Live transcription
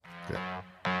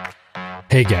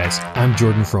Hey guys, I'm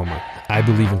Jordan Fromer. I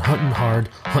believe in hunting hard,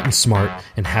 hunting smart,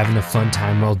 and having a fun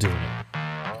time while doing it.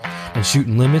 And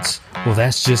shooting limits, well,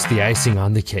 that's just the icing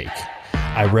on the cake.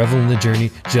 I revel in the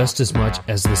journey just as much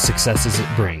as the successes it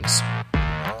brings.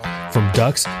 From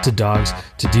ducks to dogs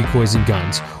to decoys and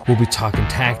guns, we'll be talking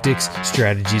tactics,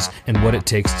 strategies, and what it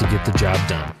takes to get the job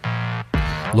done.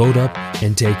 Load up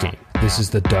and take aim. This is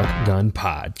the Duck Gun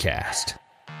Podcast.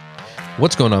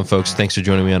 What's going on, folks? Thanks for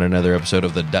joining me on another episode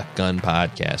of the Duck Gun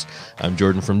Podcast. I'm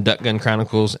Jordan from Duck Gun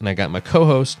Chronicles, and I got my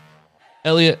co-host,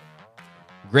 Elliott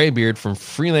Graybeard from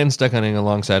Freelance Duck Hunting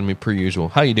alongside me per usual.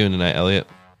 How you doing tonight, Elliott?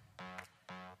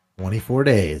 24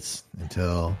 days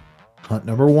until hunt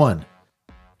number 1.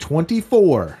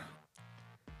 24.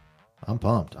 I'm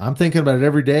pumped. I'm thinking about it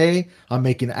every day. I'm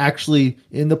actually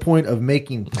in the point of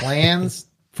making plans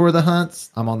for the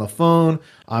hunts. I'm on the phone.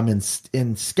 I'm in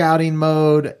scouting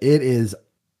mode. It is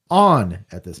on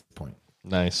at this point.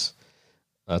 Nice.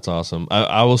 That's awesome.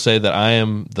 I will say that I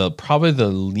am probably the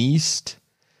least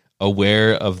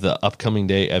aware of the upcoming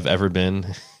day I've ever been.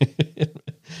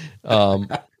 Because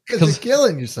you're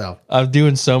killing yourself. I'm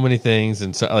doing so many things,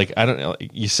 and so I don't know.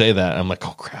 You say that, I'm like,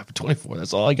 oh crap, 24.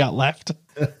 That's all I got left.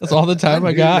 That's all the time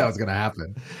I got. That was going to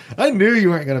happen. I knew you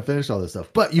weren't going to finish all this stuff,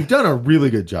 but you've done a really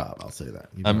good job. I'll say that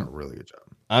you've done a really good job.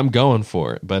 I'm going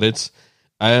for it, but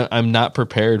I'm not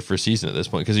prepared for season at this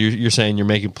point because you're saying you're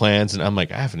making plans, and I'm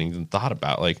like, I haven't even thought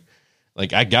about like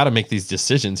I got to make these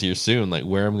decisions here soon, like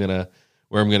where I'm gonna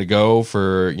go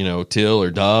for, teal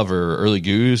or dove or early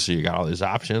goose. So you got all these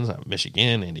options: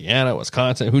 Michigan, Indiana,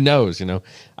 Wisconsin. Who knows? I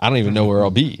don't even know where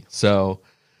I'll be. So,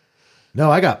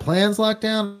 no, I got plans locked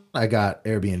down. I got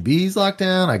Airbnbs locked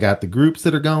down. I got the groups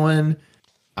that are going.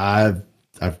 Man,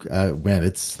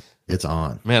 it's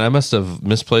on. Man, I must have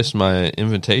misplaced my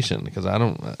invitation because I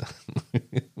don't.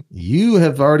 You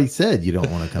have already said you don't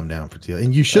want to come down for teal,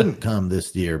 and you shouldn't come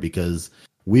this year because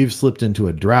we've slipped into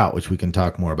a drought, which we can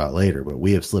talk more about later, but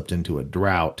we have slipped into a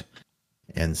drought.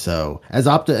 And so as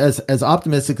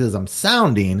optimistic as I'm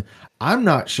sounding, I'm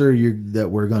not sure that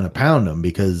we're going to pound them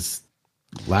because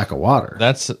lack of water.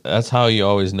 That's how you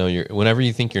always know whenever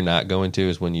you think you're not going to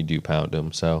is when you do pound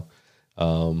them. So,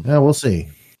 yeah, we'll see.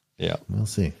 Yeah, we'll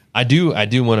see. I do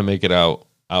want to make it out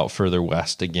further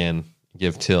west again.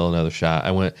 Give Teal another shot.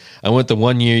 I went the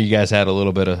 1 year you guys had a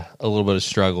little bit of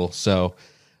struggle. So,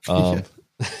 yeah.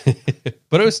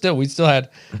 But we still had,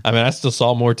 I still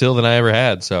saw more teal than I ever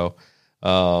had. So,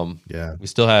 yeah, we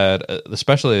still had,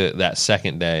 especially that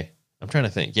second day. I'm trying to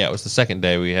think. Yeah, it was the second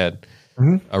day we had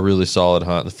a really solid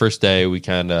hunt. The first day we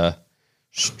kind of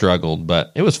struggled,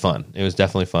 but it was fun. It was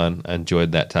definitely fun. I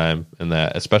enjoyed that time, and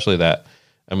especially the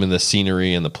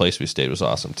scenery and the place we stayed was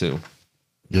awesome too.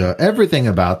 Yeah, everything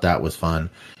about that was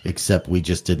fun, except we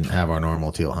just didn't have our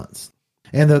normal teal hunts.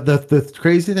 And the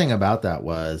crazy thing about that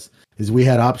is we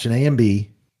had option A and B.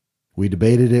 We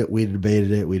debated it. We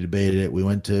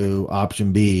went to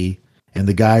option B, and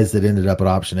the guys that ended up at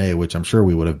option A, which I'm sure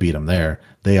we would have beat them there,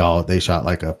 they shot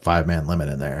like a 5-man limit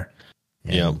in there.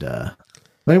 And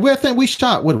I think we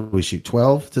shot, what did we shoot,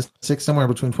 12 to 6, somewhere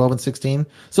between 12 and 16.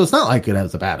 So it's not like it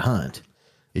was a bad hunt.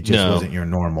 It just wasn't your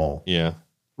normal. Yeah.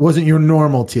 Wasn't your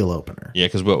normal teal opener. Yeah,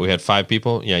 because we had 5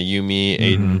 people. Yeah, you, me,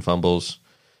 Aiden, Fumbles,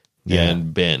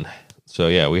 and Ben. So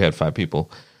yeah, we had 5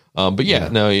 people. But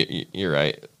no, you're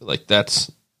right. Like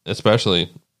that's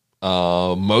especially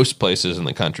most places in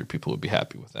the country, people would be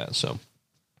happy with that. So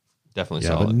definitely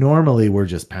solid. But normally we're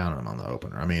just pounding on the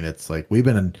opener. It's like we've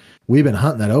been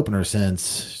hunting that opener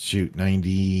since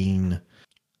 90,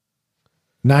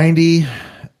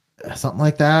 something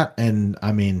like that. And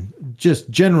just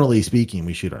generally speaking,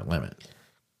 we shoot our limit.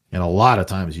 And a lot of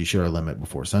times you shoot our limit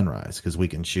before sunrise because we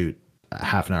can shoot a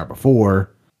half an hour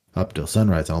before up till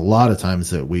sunrise, and a lot of times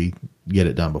that we get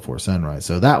it done before sunrise.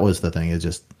 So that was the thing. It's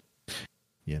just,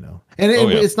 and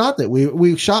it's not that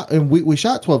we shot, and we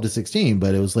shot 12 to 16,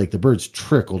 but it was like the birds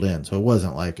trickled in, so it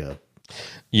wasn't like a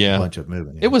bunch of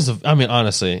moving. It was.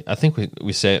 Honestly, I think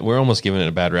we say we're almost giving it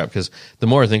a bad rap because the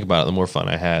more I think about it, the more fun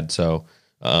I had. So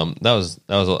that was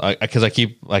because I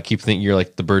keep thinking you're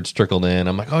like the birds trickled in.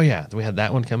 I'm like, oh yeah, we had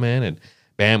that one come in, and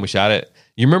bam, we shot it.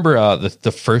 You remember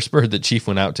the first bird that Chief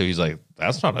went out to? He's like,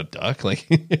 that's not a duck. Like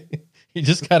he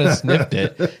just kind of sniffed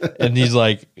it, and he's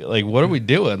like, what are we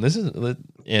doing? This is.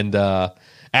 And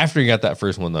after he got that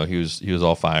first one though, he was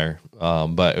all fire.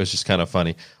 But it was just kind of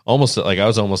funny. Almost like I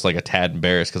was almost like a tad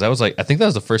embarrassed because I was like, I think that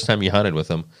was the first time you hunted with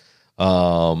him.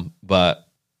 But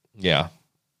yeah,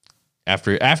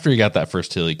 after he got that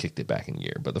first teal, he kicked it back in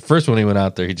gear. But the first one he went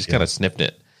out there, he just kind of sniffed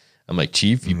it. I'm like,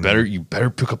 Chief, you better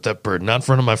pick up that bird, not in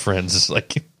front of my friends. It's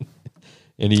like,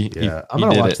 and he I'm he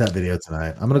gonna did watch it. that video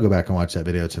tonight. I'm gonna go back and watch that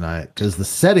video tonight because the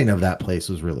setting of that place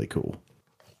was really cool.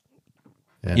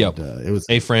 And Yep. it was.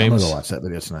 A-frames. I'm gonna go watch that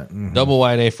video tonight. Mhm. Double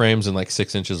wide A-frames and like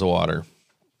 6 inches of water.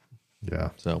 Yeah,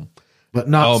 So, but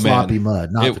not sloppy man.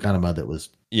 mud. Not the kind of mud that was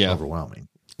Yeah. overwhelming.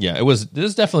 Yeah, it was. This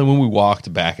is definitely when we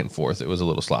walked back and forth. It was a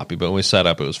little sloppy, but when we set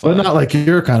up, it was fine. But not like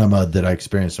your kind of mud that I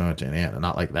experienced when I went to Indiana.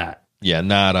 Not like that. Yeah,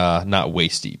 not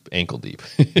waist deep, ankle deep.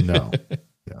 No.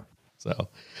 Yeah. So,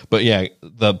 but yeah,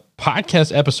 the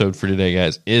podcast episode for today,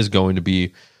 guys, is going to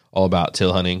be all about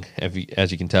tail hunting.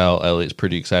 As you can tell, Elliott's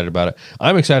pretty excited about it.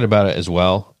 I'm excited about it as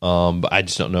well. But I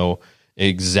just don't know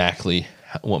exactly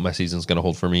what my season's going to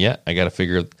hold for me yet. I got to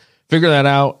figure that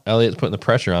out. Elliott's putting the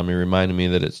pressure on me, reminding me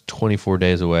that it's 24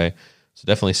 days away. So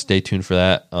definitely stay tuned for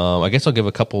that. I guess I'll give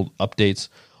a couple updates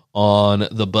on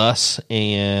the bus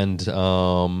and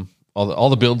all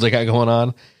the builds I got going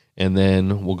on, and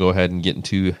then we'll go ahead and get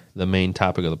into the main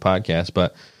topic of the podcast.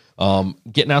 But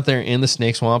getting out there in the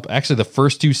snake swamp. Actually, the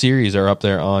first 2 series are up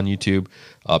there on YouTube.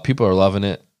 People are loving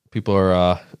it. People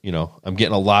are, I'm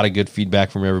getting a lot of good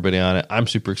feedback from everybody on it. I'm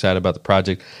super excited about the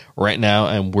project. Right now,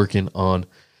 I'm working on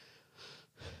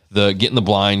getting the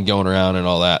blind going around and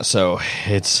all that. So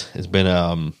it's been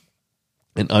an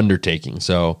undertaking.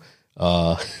 So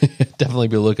definitely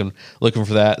be looking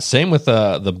for that. Same with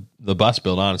the bus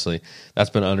build. Honestly, that's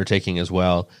been an undertaking as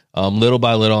well. Little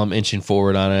by little, I'm inching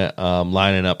forward on it,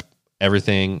 lining up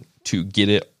everything to get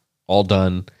it all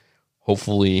done.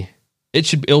 Hopefully,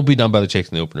 it'll be done by the chase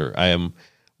in the opener.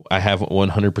 I have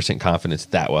 100% confidence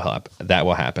that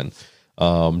will happen.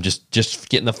 Just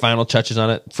getting the final touches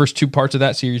on it. First 2 parts of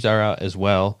that series are out as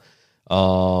well.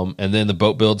 And then the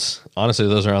boat builds, honestly,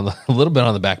 those are a little bit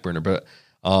on the back burner, but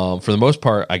for the most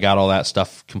part, I got all that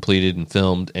stuff completed and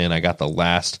filmed, and I got the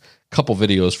last couple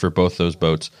videos for both those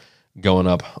boats going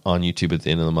up on YouTube at the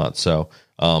end of the month. So,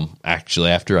 actually,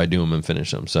 after I do them and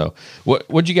finish them. So,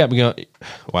 what you got me going?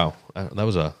 Wow, that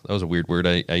was a weird word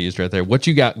I used right there. What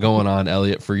you got going on,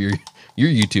 Elliott, for your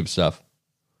YouTube stuff?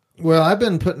 Well, I've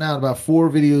been putting out about 4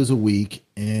 videos a week,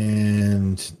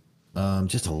 and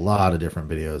just a lot of different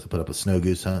videos. I put up a snow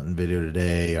goose hunting video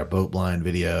today, our boat blind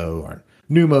video, our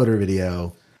new motor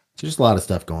video. So just a lot of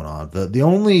stuff going on. The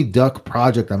only duck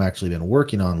project I'm actually been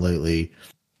working on lately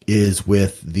is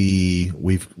with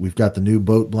we've got the new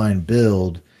boat blind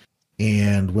build,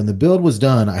 and when the build was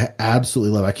done, I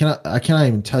absolutely love it. I cannot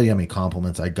even tell you how many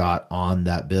compliments I got on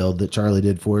that build that Charlie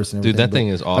did for us. And dude, that thing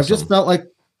is awesome. I've just felt like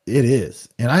it is,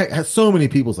 and I had so many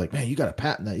people's like, man, you got to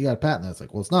patent that. You got to patent that. It's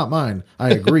like, well, it's not mine. I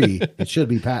agree, it should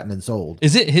be patented and sold.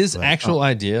 Is it his actual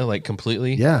idea, like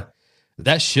completely? Yeah.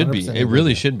 That should be. It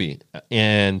really should be.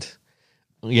 And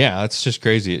yeah, that's just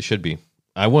crazy. It should be.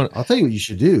 I'll tell you what you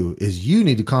should do is you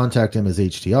need to contact him as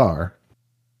HTR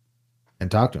and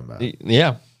talk to him about it.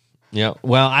 Yeah. Yeah.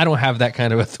 Well, I don't have that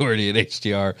kind of authority at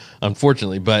HTR,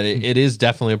 unfortunately, but it is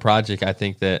definitely a project I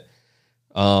think that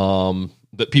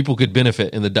that people could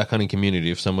benefit in the duck hunting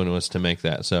community if someone was to make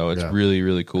that. So it's really,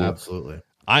 really cool. Absolutely.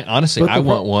 I honestly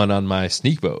want one on my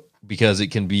sneak boat because it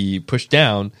can be pushed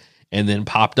down and then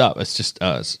popped up. It's just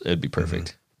it'd be perfect.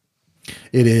 Mm-hmm.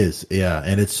 It is, yeah,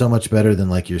 and it's so much better than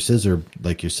like your scissor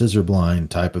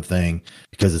blind type of thing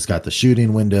because it's got the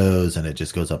shooting windows and it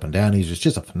just goes up and down. It's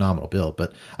just a phenomenal build.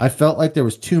 But I felt like there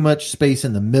was too much space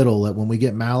in the middle that when we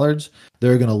get mallards,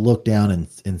 they're going to look down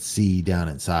and see down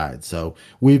inside. So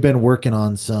we've been working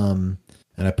on some,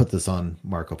 and I put this on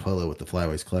Marco Polo with the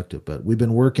Flyways Collective, but we've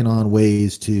been working on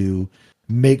ways to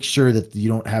make sure that you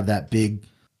don't have that big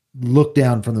look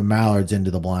down from the mallards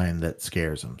into the blind that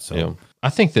scares them. So. Yeah. I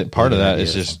think that part of that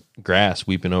is just grass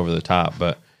weeping over the top,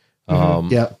 but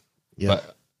yeah.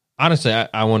 But honestly,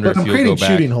 I wonder if I'm you'll creating go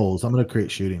back. shooting holes. I'm going to create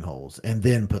shooting holes and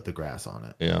then put the grass on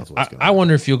it. Yeah, I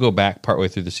wonder if you'll go back partway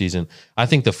through the season. I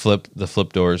think the flip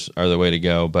doors are the way to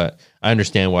go, but I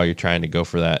understand why you're trying to go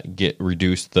for that.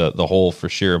 Reduce the hole for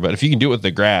sure, but if you can do it with the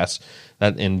grass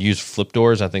and use flip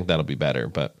doors, I think that'll be better.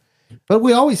 But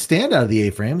we always stand out of the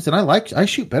A-frames, and I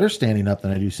shoot better standing up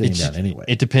than I do sitting down anyway.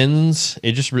 It depends.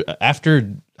 It just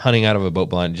after hunting out of a boat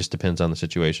blind, it just depends on the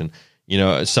situation.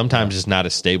 Sometimes it's not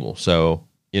as stable. So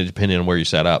depending on where you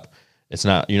set up,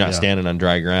 you're not standing on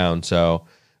dry ground. So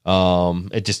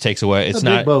it just takes away. It's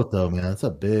not a big boat though, man. It's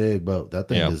a big boat. That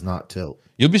thing does not tilt.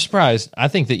 You'll be surprised. I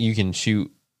think that you can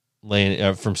shoot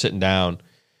laying from sitting down.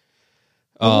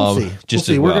 We'll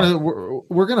see.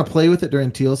 We're gonna play with it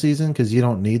during teal season because you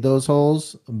don't need those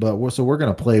holes. But we're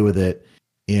gonna play with it.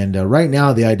 And right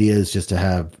now the idea is just to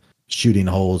have shooting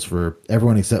holes for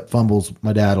everyone except Fumbles.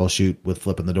 My dad will shoot with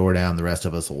flipping the door down. The rest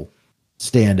of us will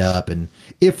stand up. And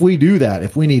if we do that,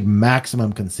 if we need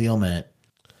maximum concealment,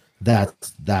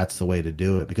 that's the way to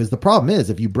do it. Because the problem is,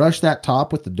 if you brush that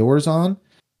top with the doors on,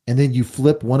 and then you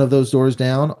flip one of those doors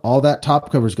down, all that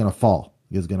top cover is going to fall.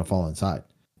 It's going to fall inside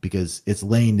because it's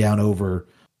laying down over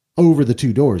the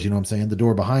two doors. You know what I'm saying? The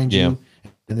door behind you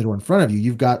and the door in front of you.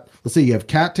 You've got, let's say you have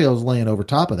cattails laying over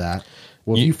top of that.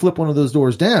 Well, if you flip one of those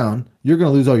doors down, you're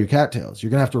going to lose all your cattails.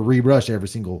 You're going to have to rebrush every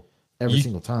single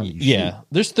time.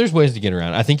 There's ways to get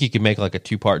around. I think you could make like a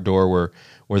 2-part door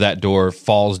where that door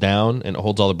falls down and it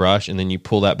holds all the brush, and then you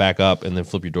pull that back up and then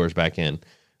flip your doors back in,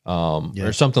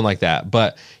 or something like that.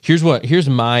 But here's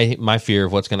my fear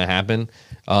of what's going to happen.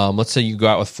 Let's say you go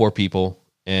out with 4 people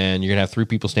and you're going to have 3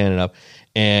 people standing up.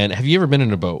 And have you ever been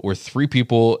in a boat where 3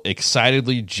 people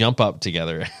excitedly jump up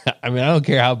together? I mean, I don't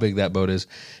care how big that boat is.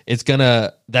 It's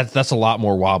that's a lot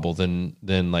more wobble than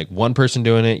like one person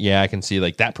doing it. Yeah, I can see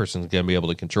like that person's going to be able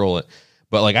to control it.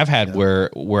 But like I've had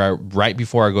where right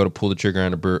before I go to pull the trigger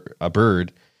on a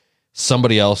bird,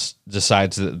 somebody else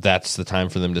decides that that's the time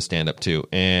for them to stand up too.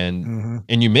 And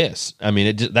you miss. I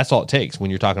mean, that's all it takes when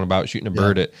you're talking about shooting a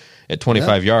bird at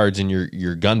 25 yards and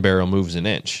your gun barrel moves an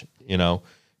inch,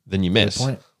 then you miss.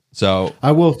 So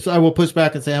I will push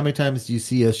back and say, how many times do you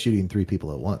see us shooting 3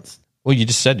 people at once? Well, you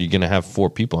just said you're going to have 4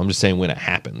 people. I'm just saying when it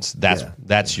happens, that's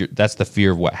the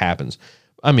fear of what happens.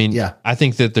 I mean, I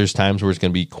think that there's times where it's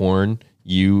going to be Corn,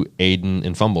 you, Aiden,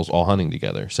 and Fumbles all hunting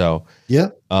together. So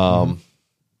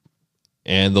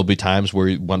and there'll be times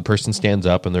where one person stands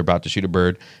up and they're about to shoot a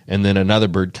bird, and then another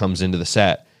bird comes into the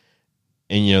set,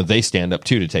 and they stand up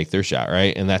too to take their shot,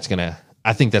 right? And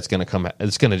I think that's going to come.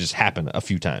 It's going to just happen a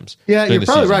few times. Yeah, you're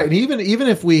probably right. And even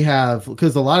if we have,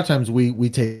 because a lot of times we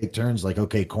take turns, like,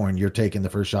 okay, Corn, you're taking the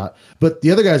first shot, but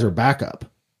the other guys are backup,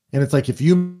 and it's like if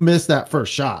you miss that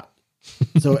first shot,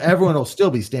 so everyone will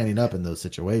still be standing up in those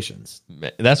situations.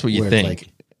 That's what you think. Like,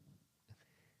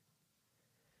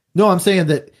 no, I'm saying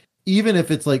that even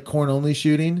if it's like Corn only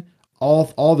shooting,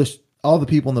 all the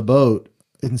people in the boat,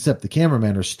 except the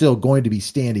cameraman, are still going to be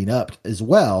standing up as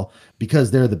well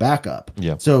because they're the backup.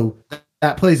 Yeah. So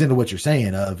that plays into what you're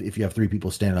saying of if you have 3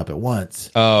 people standing up at once.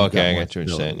 Oh, okay. I got what you're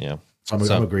saying. Yeah. So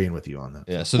I'm agreeing with you on that.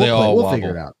 Yeah. So we'll figure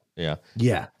it out. Yeah.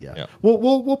 Yeah.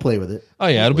 We'll play with it. Oh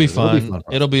yeah. It'll be fun.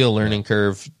 It'll be a learning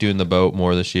curve doing the boat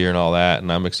more this year and all that.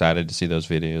 And I'm excited to see those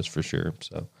videos for sure.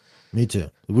 So me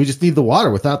too. We just need the water.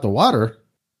 Without the water.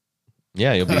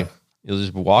 Yeah. You'll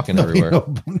just be walking everywhere.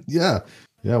 Yeah.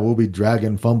 Yeah, we'll be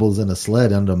dragging Fumbles in a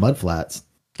sled under mud flats.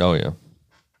 Oh, yeah.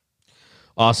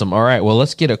 Awesome. All right. Well,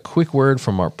 let's get a quick word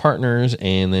from our partners,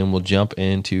 and then we'll jump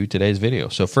into today's video.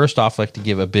 So first off, I'd like to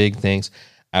give a big thanks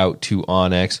out to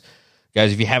onX.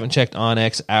 Guys, if you haven't checked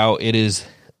onX out, it is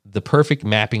the perfect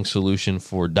mapping solution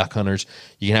for duck hunters.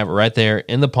 You can have it right there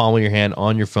in the palm of your hand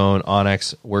on your phone.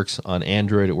 onX works on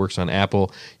Android. It works on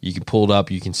Apple. You can pull it up.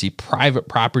 You can see private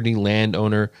property,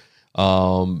 landowner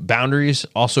boundaries.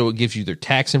 Also, it gives you their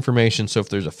tax information. So if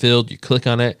there's a field, you click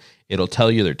on it, it'll tell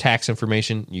you their tax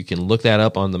information. You can look that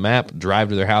up on the map, drive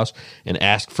to their house, and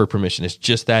ask for permission. It's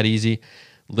just that easy.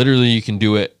 Literally, you can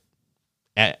do it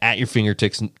at your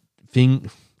fingertips.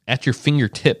 At your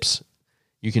fingertips,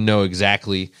 you can know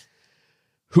exactly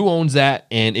who owns that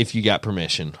and if you got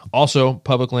permission. Also,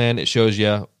 public land, it shows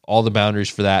you all the boundaries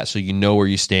for that, so you know where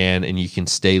you stand and you can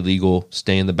stay legal,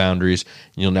 stay in the boundaries.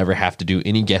 And you'll never have to do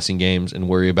any guessing games and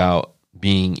worry about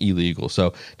being illegal.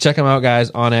 So check them out,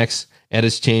 guys. onX, it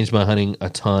has changed my hunting a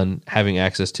ton, having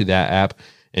access to that app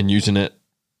and using it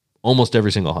almost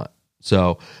every single hunt.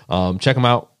 So check them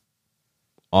out.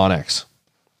 onX.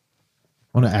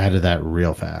 I want to add to that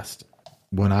real fast.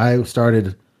 When I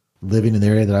started living in the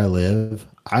area that I live,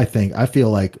 I feel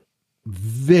like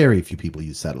very few people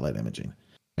use satellite imaging.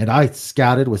 And I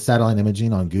scouted with satellite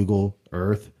imaging on Google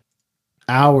Earth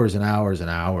hours and hours and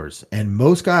hours. And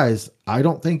most guys, I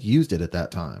don't think, used it at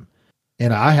that time.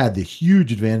 And I had the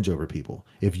huge advantage over people.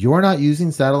 If you're not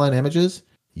using satellite images,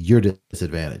 you're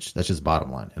disadvantaged. That's just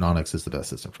bottom line. And onX is the best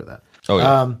system for that. Oh,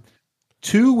 yeah.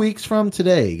 2 weeks from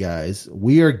today, guys,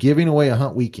 we are giving away a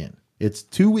hunt weekend. It's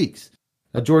 2 weeks.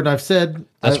 Now, Jordan, I've said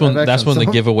that's when the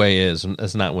giveaway is.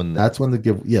 That's not when. That's when the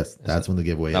giveaway is.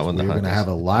 We're going to have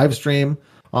a live stream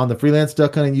on the Freelance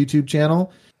Duck Hunting YouTube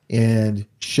channel and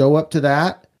show up to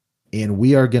that. And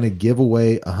we are going to give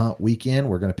away a hunt weekend.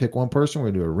 We're going to pick one person. We're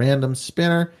going to do a random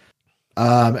spinner.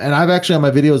 And I've actually on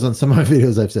my videos, on some of my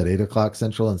videos, I've said 8 o'clock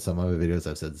Central, and some of my videos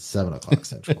I've said 7 o'clock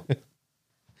Central.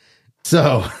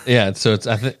 So yeah, so it's,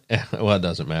 I think, well, it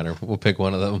doesn't matter. We'll pick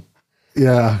one of them.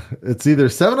 Yeah, it's either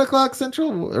 7 o'clock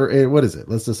Central or 8. What is it?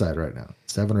 Let's decide right now.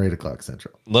 7 or 8 o'clock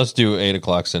Central. Let's do 8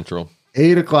 o'clock Central.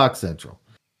 8 o'clock Central.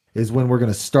 is when we're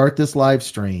going to start this live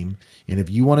stream. And if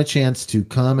you want a chance to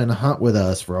come and hunt with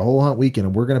us for a whole hunt weekend,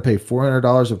 and we're going to pay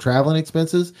 $400 of traveling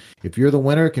expenses, if you're the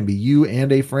winner, it can be you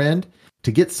and a friend.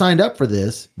 To get signed up for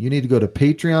this, you need to go to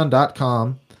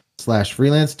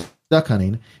patreon.com/freelance duck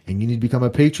hunting, and you need to become a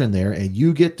patron there, and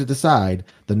you get to decide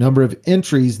the number of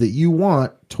entries that you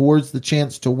want towards the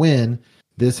chance to win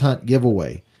this hunt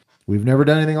giveaway. We've never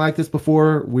done anything like this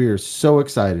before. We're so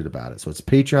excited about it. So it's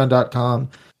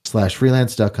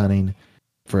patreon.com/freelance duck hunting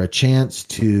for a chance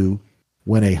to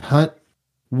win a hunt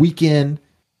weekend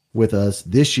with us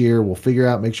this year. We'll figure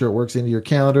out, make sure it works into your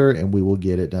calendar, and we will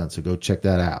get it done. So go check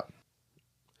that out.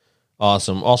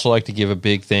 Awesome. Also like to give a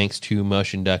big thanks to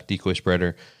Motion Duck Decoy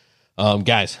Spreader.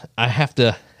 Guys, I have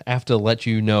to let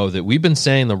you know that we've been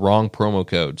saying the wrong promo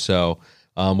code. So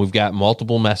we've got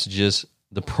multiple messages.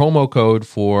 The promo code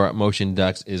for Motion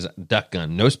Ducks is Duck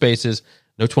Gun. No spaces,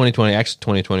 no 2020. Actually,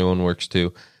 2021 works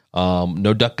too.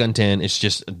 No Duck Gun 10. It's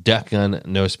just Duck Gun,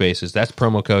 no spaces. That's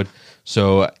promo code.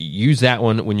 So use that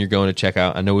one when you're going to check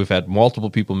out. I know we've had multiple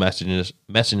people messaging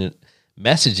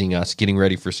us getting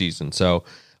ready for season. So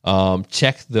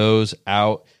check those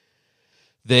out.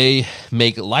 They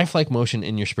make lifelike motion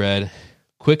in your spread.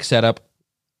 Quick setup.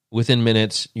 Within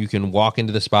minutes, you can walk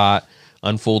into the spot,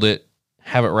 unfold it,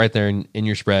 have it right there in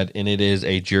your spread, and it is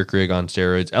a jerk rig on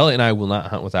steroids. Elliott and I will not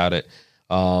hunt without it,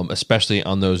 especially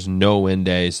on those no-win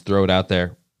days. Throw it out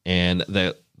there, and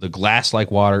the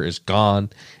glass-like water is gone,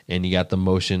 and you got the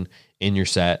motion in your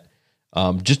set.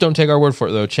 Just don't take our word for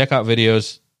it, though. Check out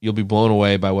videos. You'll be blown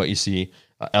away by what you see.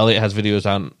 Elliott has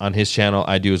videos on his channel.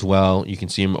 I do as well. You can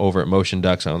see them over at Motion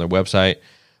Ducks on their website.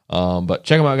 But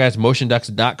check them out, guys.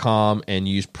 MotionDucks.com, and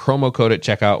use promo code at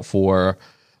checkout for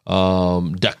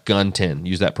Duck Gun 10.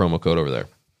 Use that promo code over there.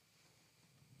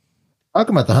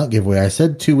 Talking about the hunt giveaway, I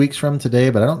said 2 weeks from today,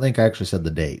 but I don't think I actually said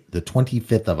the date. The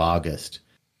 25th of August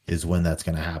is when that's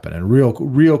going to happen. And real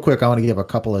quick, I want to give a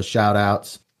couple of shout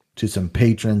outs to some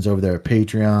patrons over there at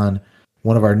Patreon.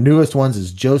 One of our newest ones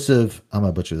is Joseph. I'm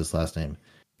going to butcher this last name.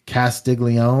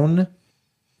 Castiglione.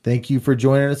 Thank you for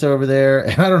joining us over there.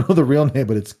 And I don't know the real name,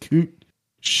 but it's Coot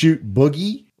Shoot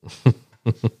Boogie.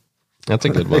 That's a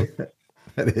good one.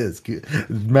 That is good.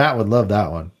 Matt would love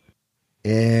that one.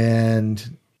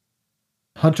 And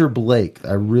Hunter Blake.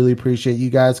 I really appreciate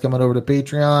you guys coming over to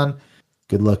Patreon.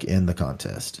 Good luck in the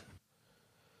contest.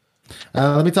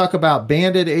 Let me talk about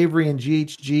Bandit, Avery, and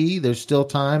GHG. There's still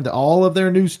time. All of their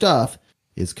new stuff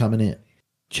is coming in.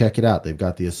 Check it out. They've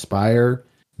got the Aspire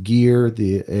gear,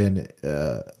 the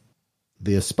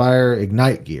Aspire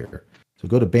Ignite gear. So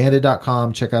go to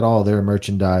bandit.com, check out all their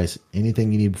merchandise.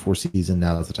 Anything you need before season,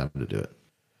 now is the time to do it.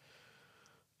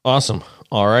 Awesome.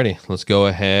 Alrighty, let's go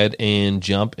ahead and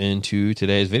jump into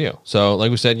today's video. So like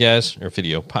we said, guys, or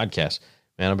podcast.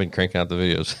 Man, I've been cranking out the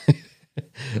videos.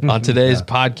 On today's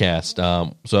podcast.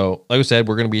 So like we said,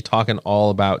 we're going to be talking all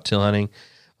about teal hunting.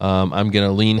 I'm going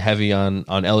to lean heavy on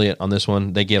Elliott on this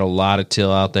one. They get a lot of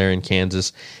teal out there in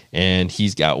Kansas, and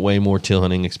he's got way more teal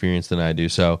hunting experience than I do.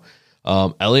 So,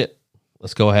 Elliott,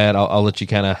 let's go ahead. I'll let you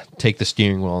kind of take the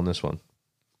steering wheel on this one.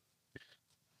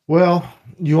 Well,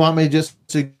 you want me just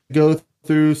to go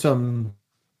through some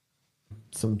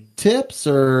tips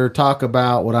or talk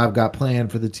about what I've got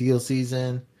planned for the teal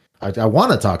season? I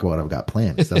want to talk about what I've got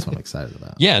planned because that's what I'm excited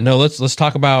about. Yeah, no, let's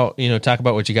talk about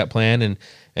what you got planned,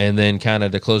 and then kind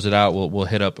of to close it out, we'll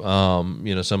hit up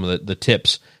some of the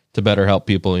tips to better help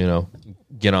people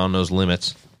get on those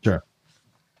limits. Sure.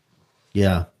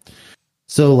 Yeah.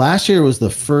 So last year was the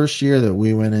first year that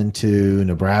we went into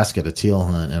Nebraska to teal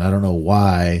hunt, and I don't know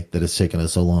why that it's taken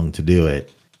us so long to do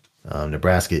it.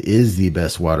 Nebraska is the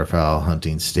best waterfowl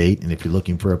hunting state, and if you're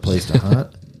looking for a place to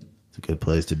hunt, it's a good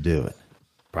place to do it.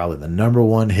 Probably the number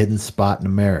one hidden spot in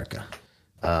America.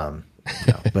 But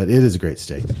it is a great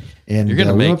state. And we went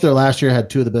up there last year, had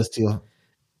two of the best teal.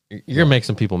 You're going to make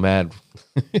some people mad.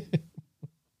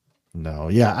 No,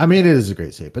 yeah. I mean, it is a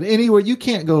great state. But anywhere, you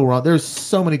can't go wrong. There's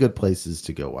so many good places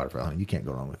to go waterfowl hunting. You can't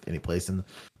go wrong with any place in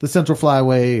the Central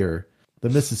Flyway or the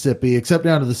Mississippi, except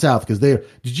down to the south. Because did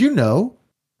you know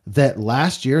that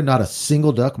last year, not a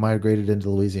single duck migrated into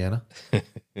Louisiana?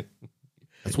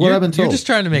 That's what I've been told. You're just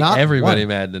trying to make everybody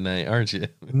mad tonight, aren't you?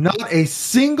 Not a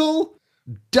single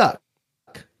duck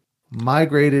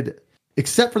migrated,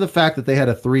 except for the fact that they had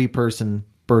a 3-person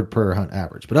bird per hunt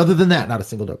average. But other than that, not a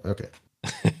single duck. Okay.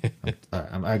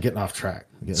 I'm getting off track.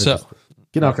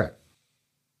 Getting off track.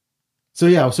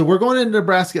 So we're going into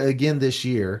Nebraska again this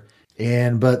year.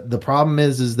 But the problem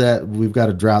is that we've got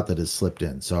a drought that has slipped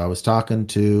in. So I was talking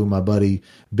to my buddy,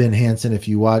 Ben Hansen. If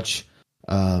you watch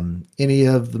any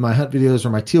of my hunt videos or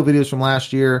my teal videos from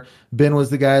last year, Ben was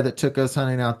the guy that took us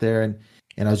hunting out there, and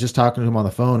And I was just talking to him on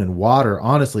the phone, and water,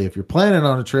 honestly, if you're planning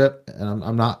on a trip, and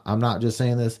I'm not just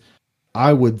saying this,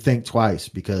 I would think twice,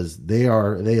 because they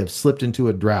have slipped into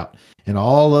a drought. And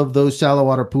all of those shallow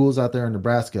water pools out there in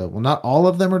Nebraska, well, not all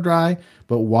of them are dry,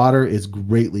 but water is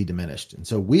greatly diminished. And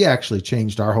so we actually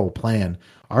changed our whole plan.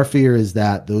 Our fear is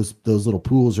that those little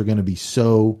pools are going to be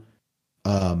so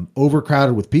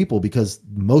overcrowded with people, because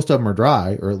most of them are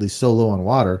dry, or at least so low on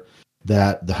water,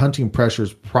 that the hunting pressure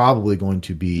is probably going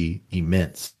to be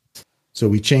immense. So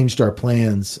we changed our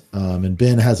plans, and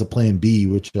Ben has a plan B,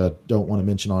 which I don't want to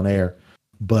mention on air,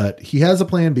 but he has a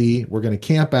plan B. We're going to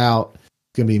camp out.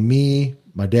 It's going to be me,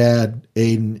 my dad,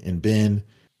 Aiden, and Ben.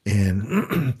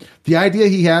 And the idea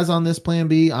he has on this plan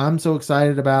B, I'm so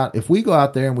excited about. If we go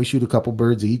out there and we shoot a couple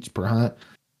birds each per hunt,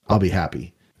 I'll be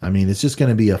happy. I mean, it's just going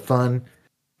to be a fun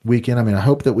weekend. I mean, I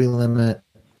hope that we limit,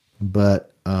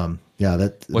 but yeah,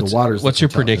 the water's. What's your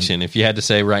prediction? If you had to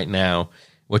say right now,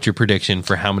 what's your prediction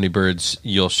for how many birds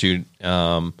you'll shoot?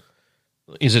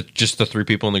 Is it just the 3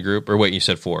 people in the group, or wait, you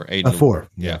said 4? 4.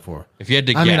 Yeah, 4. If you had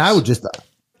to guess. I mean,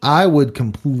 I would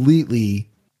completely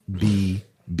be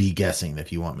guessing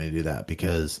if you want me to do that,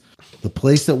 because the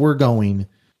place that we're going,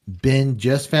 Ben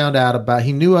just found out about.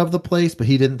 He knew of the place, but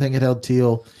he didn't think it held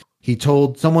teal. He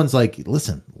told someone's like,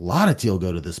 listen, a lot of teal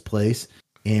go to this place,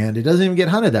 and it doesn't even get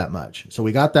hunted that much. So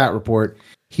we got that report.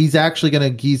 He's actually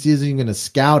he's even going to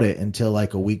scout it until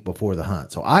like a week before the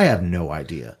hunt. So I have no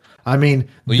idea. I mean,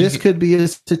 this could be a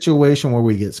situation where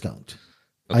we get skunked.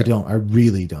 Okay. I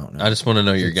really don't know. I just want to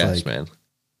know your guess, man.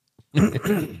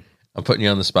 I'm putting you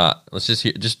on the spot. Let's just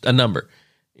hear just a number.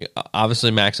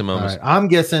 Obviously maximum. All right. I'm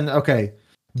guessing, okay,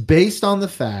 based on the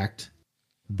fact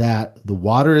that the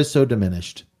water is so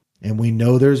diminished, and we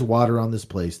know there's water on this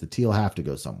place, the teal have to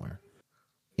go somewhere.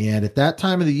 And at that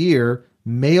time of the year,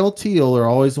 male teal are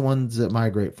always the ones that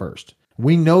migrate first.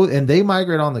 We know, and they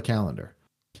migrate on the calendar.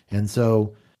 And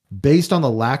so based on the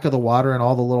lack of the water and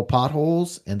all the little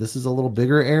potholes, and this is a little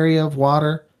bigger area of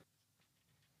water,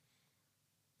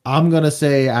 I'm going to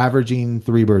say averaging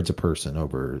 3 birds a person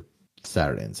over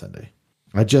Saturday and Sunday.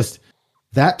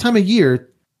 That time of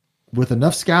year, with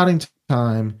enough scouting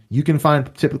time, you can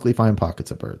typically find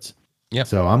pockets of birds. Yeah.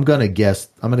 So I'm going to guess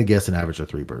an average of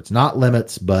 3 birds, not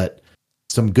limits, but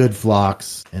some good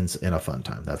flocks and a fun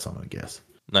time. That's what I'm going to guess.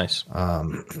 Nice.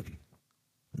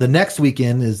 The next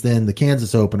weekend is then the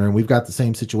Kansas opener, and we've got the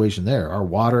same situation there. Our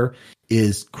water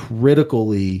is we're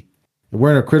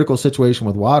in a critical situation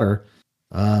with water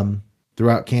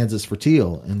throughout Kansas for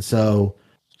teal. And so,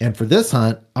 and for this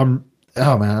hunt,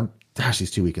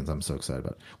 these 2 weekends I'm so excited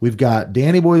about. We've got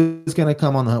Danny Boy's going to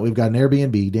come on the hunt. We've got an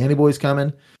Airbnb. Danny Boy's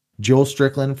coming. Joel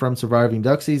Strickland from Surviving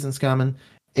Duck Season's coming.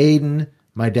 Aiden,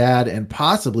 my dad, and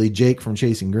possibly Jake from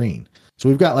Chasing Green. So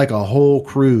we've got like a whole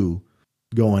crew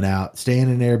going out, staying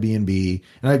in an Airbnb.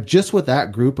 And just with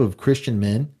that group of Christian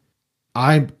men,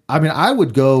 I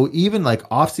would go even like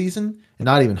off season and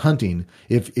not even hunting.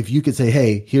 If you could say,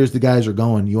 hey, here's the guys are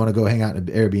going, you want to go hang out in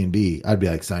an Airbnb, I'd be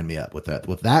like, sign me up with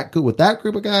that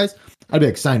group of guys. I'd be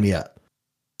like, sign me up.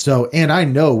 So, and I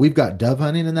know we've got dove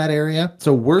hunting in that area.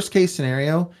 So worst case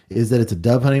scenario is that it's a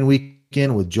dove hunting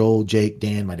weekend with Joel, Jake,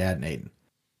 Dan, my dad, and Aiden.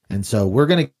 And so we're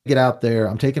going to get out there.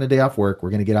 I'm taking a day off work.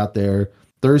 We're going to get out there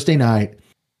Thursday night,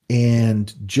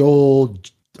 and Joel,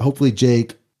 hopefully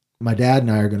Jake, my dad,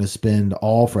 and I are going to spend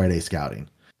all Friday scouting.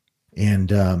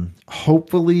 And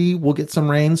hopefully we'll get some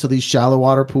rain. So these shallow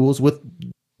water pools, with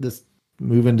this,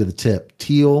 move into the tip,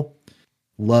 teal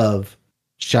love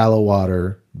shallow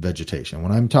water vegetation.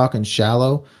 When I'm talking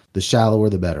shallow, the shallower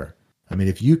the better. I mean,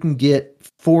 if you can get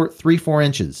 4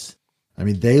 inches, I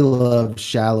mean, they love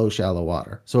shallow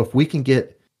water. So if we can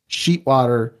get sheet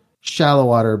water, shallow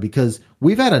water, because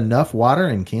we've had enough water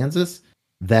in Kansas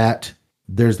that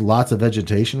there's lots of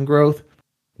vegetation growth.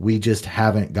 We just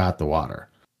haven't got the water.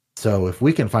 So if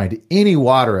we can find any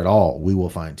water at all, we will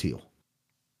find teal.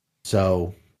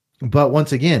 So, but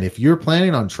once again, if you're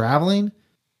planning on traveling,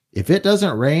 if it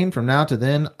doesn't rain from now to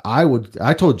then,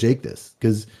 I told Jake this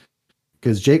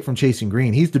because Jake from Chasing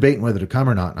Green, he's debating whether to come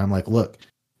or not. And I'm like, look,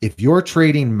 if you're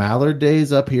trading mallard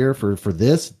days up here for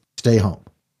this, stay home.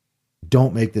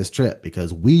 Don't make this trip,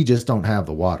 because we just don't have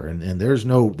the water, and there's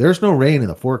no rain in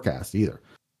the forecast either.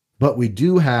 But we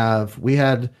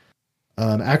had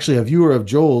actually a viewer of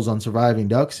Joel's on Surviving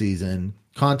Duck Season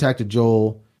contacted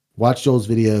Joel, watched Joel's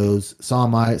videos,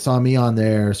 saw me on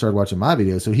there, started watching my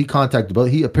videos. So he contacted both.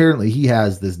 He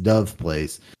has this dove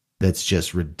place that's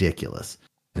just ridiculous.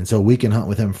 And so we can hunt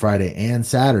with him Friday and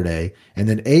Saturday. And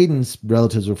then Aiden's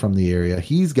relatives are from the area.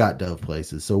 He's got dove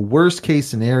places. So worst case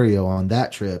scenario on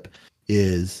that trip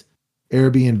is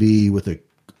Airbnb with an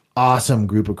awesome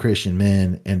group of Christian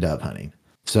men and dove hunting.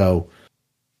 So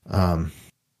I'm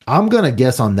going to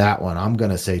guess on that one. I'm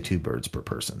going to say 2 birds per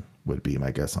person would be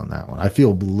my guess on that one. I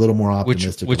feel a little more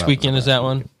optimistic. Which weekend is that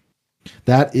one?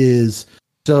 That is,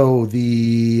 so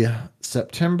the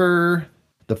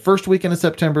first weekend of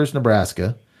September is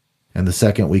Nebraska, and the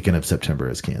second weekend of September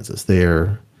is Kansas.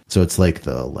 So it's like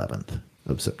the 11th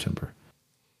of September.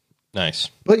 Nice.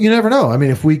 But you never know. I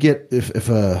mean, if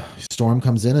a storm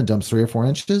comes in and dumps 3 or 4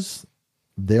 inches,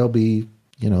 there'll be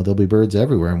birds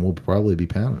everywhere, and we'll probably be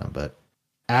pounding them. But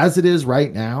as it is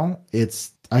right now,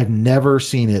 I've never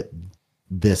seen it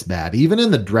this bad. Even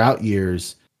in the drought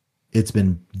years, it's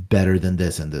been better than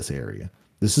this in this area.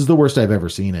 This is the worst I've ever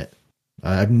seen it.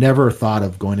 I've never thought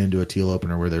of going into a teal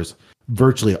opener where there's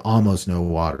virtually almost no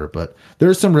water, but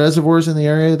there's some reservoirs in the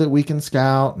area that we can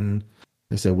scout, and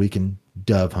they said we can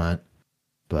dove hunt.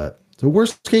 But the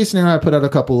worst case scenario, I put out a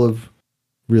couple of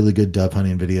really good dove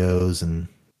hunting videos and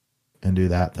do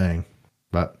that thing.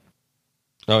 But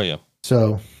oh yeah.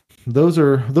 So those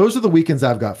are the weekends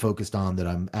I've got focused on that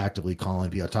I'm actively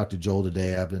calling people. I talked to Joel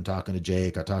today. I've been talking to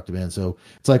Jake. I talked to Ben. So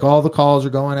it's like all the calls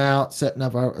are going out, setting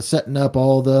up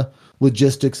all the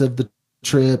logistics of the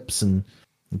trips, and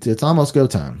it's almost go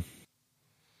time.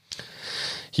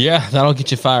 Yeah, that'll get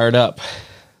you fired up.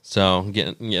 So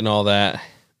getting all that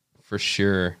for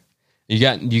sure. You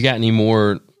got any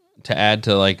more to add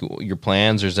to like your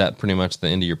plans, or is that pretty much the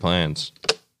end of your plans?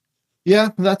 Yeah,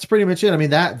 that's pretty much it. I mean,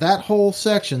 that whole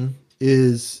section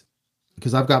is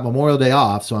because I've got Memorial Day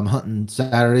off, so I'm hunting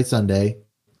Saturday, Sunday.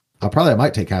 I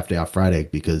might take half day off Friday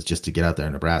because just to get out there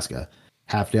in Nebraska.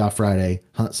 Half day off Friday,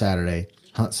 hunt Saturday,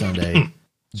 hunt Sunday,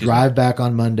 drive back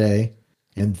on Monday,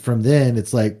 and from then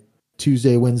it's like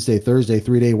Tuesday, Wednesday, Thursday,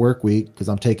 3-day work week because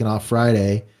I'm taking off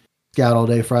Friday, scout all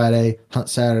day Friday, hunt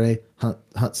Saturday,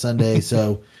 hunt Sunday.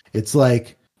 So it's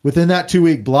like within that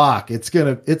 2-week block, it's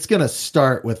gonna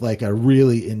start with like a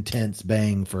really intense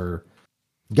bang for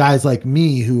guys like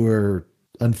me who are,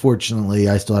 unfortunately,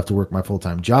 I still have to work my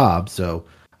full-time job, so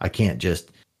I can't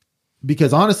just,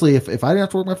 because honestly, if I didn't have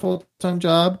to work my full-time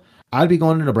job, I'd be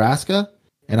going to Nebraska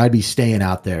and I'd be staying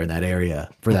out there in that area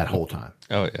for that whole time.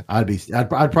 Oh yeah.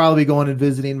 I'd probably be going and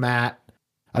visiting Matt.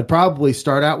 I'd probably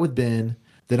start out with Ben,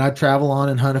 then I'd travel on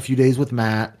and hunt a few days with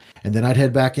Matt, and then I'd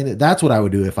head back in. That's what I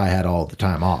would do if I had all the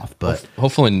time off. But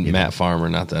hopefully Matt Farmer,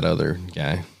 not that other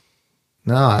guy.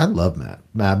 No, I love Matt.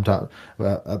 Matt,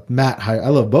 I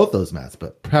love both those Matts,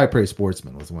 but High Praise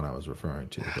Sportsman was the one I was referring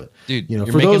to. But dude,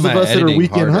 for those of us that are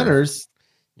weekend hunters,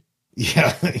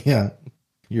 yeah,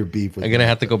 your beef with. I'm gonna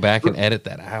have to go back and edit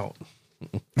that out.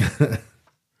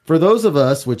 For those of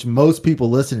us, which most people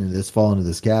listening to this fall into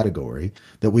this category,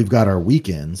 that we've got our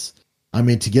weekends. I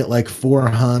mean, to get like 4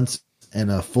 hunts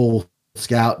and a full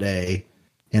scout day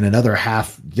and another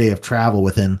half day of travel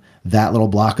within that little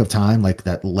block of time, like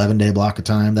that 11-day block of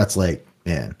time, that's like,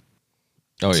 man,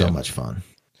 so much fun.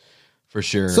 For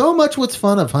sure. So much what's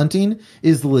fun of hunting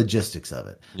is the logistics of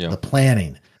it. Yeah. The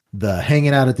planning, the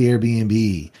hanging out at the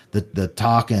Airbnb, the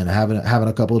talking, having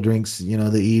a couple of drinks,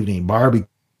 the evening,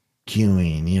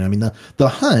 barbecuing, I mean, the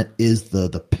hunt is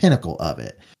the pinnacle of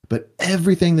it, but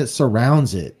everything that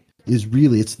surrounds it is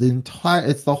really, it's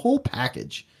the whole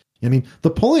package. I mean, the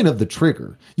pulling of the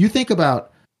trigger, you think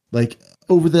about like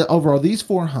over these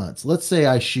 4 hunts, let's say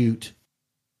I shoot,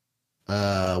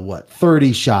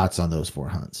 30 shots on those 4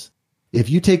 hunts. If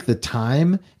you take the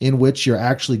time in which you're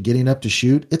actually getting up to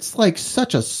shoot, it's like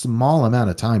such a small amount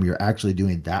of time you're actually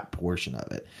doing that portion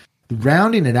of it.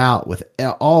 Rounding it out with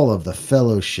all of the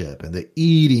fellowship and the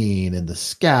eating and the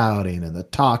scouting and the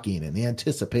talking and the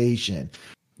anticipation,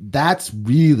 that's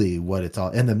really what it's all.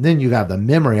 And then you have the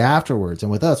memory afterwards.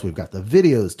 And with us, we've got the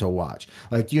videos to watch.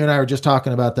 Like you and I were just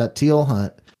talking about that teal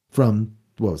hunt from,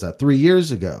 what was that, 3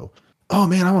 years ago? Oh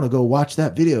man, I want to go watch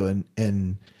that video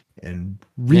and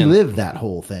relive that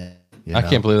whole thing. I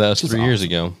can't believe that was 3 years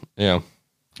ago. Yeah.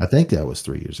 I think that was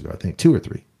 3 years ago. I think 2 or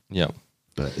 3. Yeah.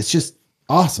 But it's just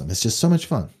awesome. It's just so much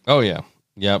fun. Oh yeah.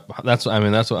 Yep. That's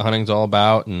what hunting's all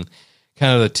about. And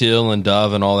kind of the teal and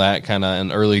dove and all that kind of,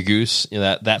 and early goose,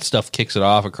 that stuff kicks it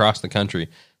off across the country.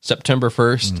 September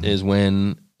 1st is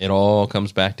when it all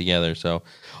comes back together. So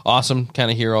awesome. Kind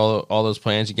of hear all those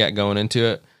plans you got going into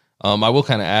it. I will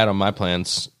kind of add on my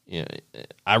plans.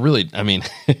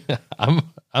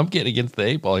 I'm getting against the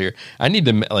 8 ball here. I need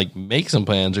to make some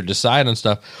plans or decide on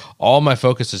stuff. All my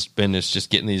focus has been is just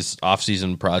getting these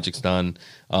off-season projects done,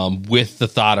 with the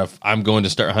thought of I'm going to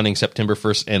start hunting September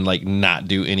 1st and not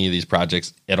do any of these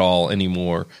projects at all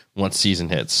anymore once season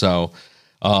hits. So,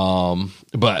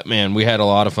 but man, we had a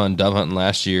lot of fun dove hunting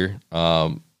last year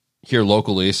here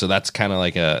locally, so that's kind of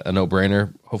like a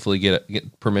no-brainer. Hopefully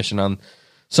get permission on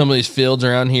some of these fields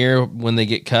around here when they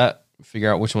get cut,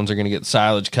 figure out which ones are going to get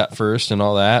silage cut first and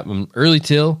all that. Early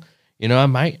teal, I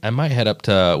might head up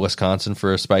to Wisconsin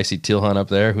for a spicy teal hunt up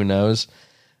there. Who knows?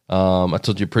 I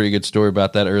told you a pretty good story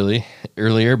about that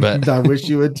earlier, but I wish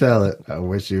you would tell it.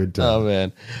 Oh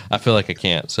man, I feel like I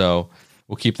can't. So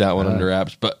we'll keep that one under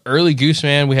wraps. But early goose,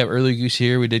 man, we have early goose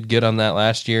here. We did good on that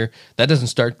last year. That doesn't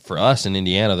start for us in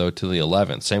Indiana though till the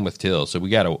 11th. Same with teal. So we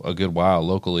got a good while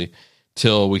locally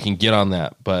till we can get on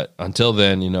that. But until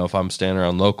then, if I'm staying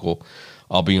around local,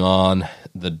 I'll be on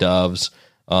the doves.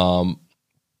 But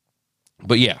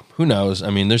yeah, who knows? I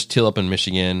mean, there's teal up in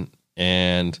Michigan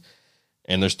and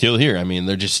there's teal here. I mean,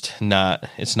 they're just not.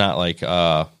 It's not like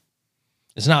a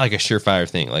surefire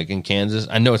thing. Like in Kansas,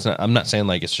 I know it's not. I'm not saying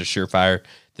like it's a surefire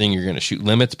thing. You're going to shoot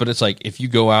limits, but it's like if you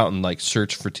go out and like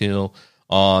search for teal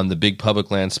on the big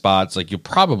public land spots, like you'll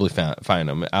probably find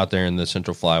them out there in the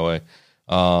Central Flyway.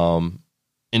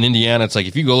 In Indiana, it's like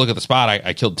if you go look at the spot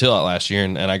I killed teal at last year,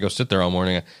 and I go sit there all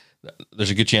morning,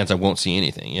 there's a good chance I won't see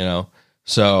anything.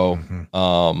 So.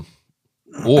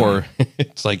 Or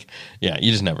it's like, yeah,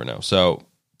 you just never know. So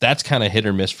that's kind of hit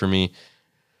or miss for me.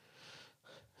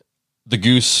 The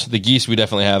geese, we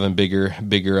definitely have in bigger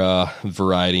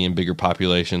variety and bigger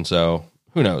population. So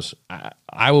who knows?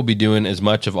 I will be doing as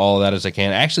much of all of that as I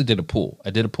can. I actually did a poll. I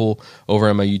did a poll over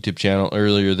on my YouTube channel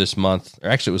earlier this month, or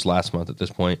actually it was last month at this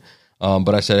point.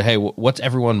 But I said, hey, what's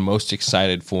everyone most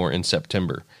excited for in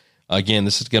September? Again,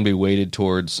 this is going to be weighted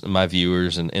towards my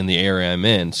viewers and the area I'm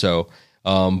in. So,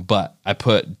 but I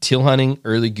put teal hunting,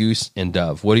 early goose, and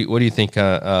dove. What do you think?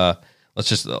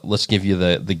 Let's give you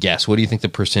the guess. What do you think the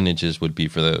percentages would be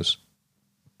for those?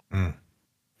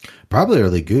 Probably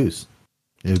early goose.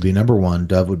 It would be number one.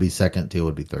 Dove would be second. Teal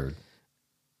would be third.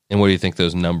 And what do you think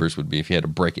those numbers would be if you had to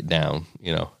break it down?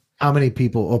 How many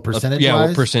people? Oh, percentage? Yeah,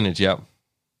 what percentage? Yep.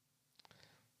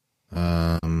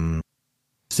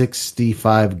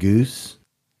 65 goose.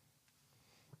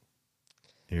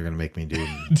 You're going to make me do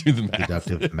the math.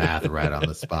 Deductive math right on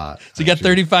the spot. So you got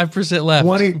 35% left.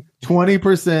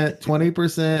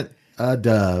 20%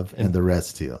 dove and the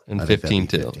rest teal. And 15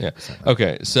 teal. Yeah.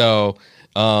 Okay. So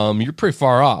you're pretty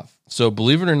far off. So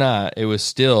believe it or not, it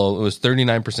was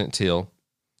 39% teal.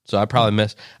 So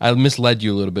I misled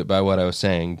you a little bit by what I was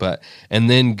saying, and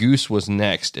then goose was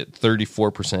next at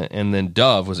 34%, and then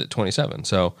dove was at 27%.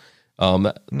 So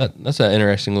that's an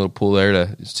interesting little pool there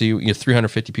to see.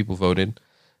 350 people voted.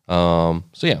 So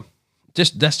yeah,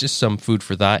 that's just some food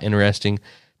for thought. Interesting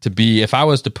to be. If I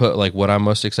was to put like what I'm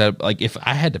most excited, like if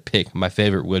I had to pick, my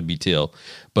favorite would be teal.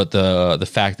 But the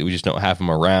fact that we just don't have them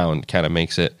around kind of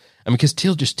makes it. I mean, because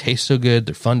teal just tastes so good.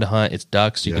 They're fun to hunt. It's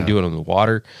ducks. You can do it on the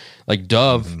water. Like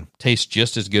dove tastes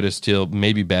just as good as teal,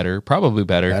 maybe better, probably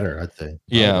better. Better, I'd say.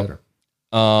 Yeah. Better.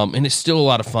 And it's still a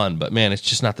lot of fun, but man, it's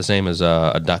just not the same as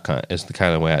a duck hunt. It's the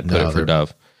kind of way I'd put it for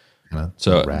dove.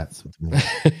 So rats with wings.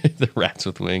 The rats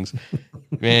with wings,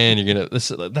 man.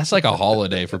 That's like a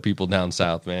holiday for people down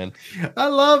south, man. I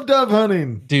love dove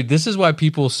hunting, dude. This is why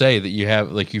people say that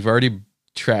you've already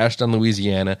trashed on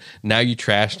Louisiana. Now you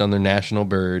trashed on their national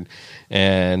bird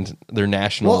and their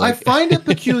national. Well, I find it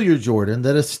peculiar, Jordan,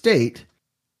 that a state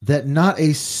that not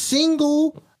a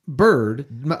single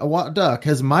duck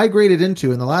has migrated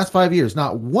into in the last 5 years.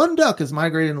 Not one duck has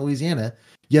migrated in Louisiana,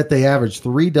 yet they average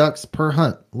 3 ducks per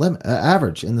hunt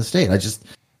average in the state.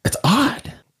 It's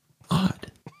odd. I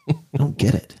don't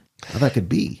get it. How that could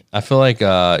be. I feel like,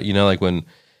 like when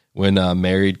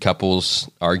married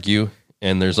couples argue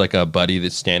and there's like a buddy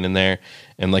that's standing there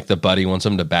and like the buddy wants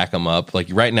them to back them up. Like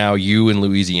right now, you in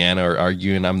Louisiana are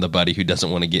arguing. I'm the buddy who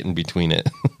doesn't want to get in between it.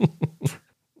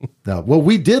 No, well,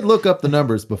 we did look up the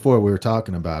numbers before we were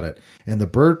talking about it, and the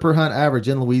bird per hunt average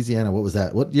in Louisiana. What was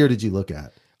that? What year did you look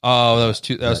at? Oh, that was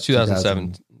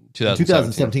 2007,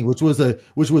 2017, which was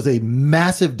a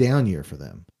massive down year for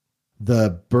them.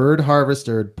 The bird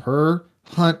harvested per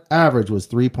hunt average was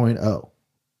 3.0,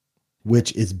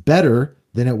 which is better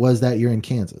than it was that year in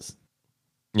Kansas.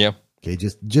 Yeah. Okay,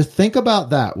 just think about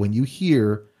that when you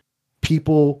hear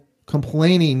people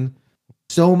complaining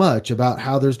so much about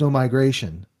how there's no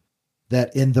migration.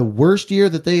 That in the worst year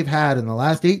that they've had in the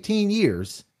last 18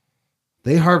 years,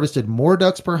 they harvested more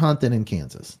ducks per hunt than in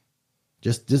Kansas.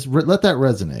 Just let that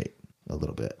resonate a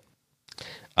little bit.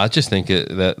 I just think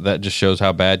that just shows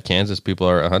how bad Kansas people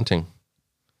are at hunting.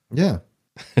 Yeah.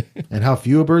 And how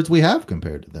few birds we have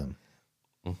compared to them.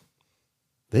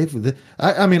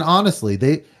 Honestly,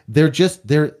 they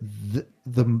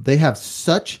have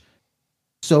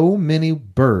so many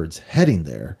birds heading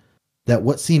there that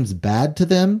what seems bad to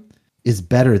them is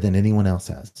better than anyone else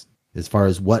has as far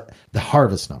as what the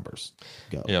harvest numbers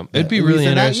go. Yeah, it'd be really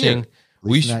interesting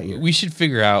we in that year. we should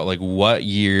figure out like what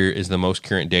year is the most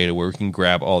current data where we can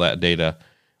grab all that data,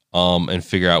 and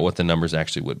figure out what the numbers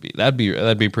actually would be. That'd be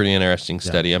a pretty interesting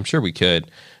study. I'm sure we could.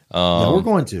 We're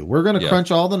going to crunch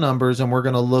all the numbers, and we're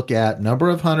going to look at number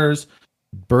of hunters,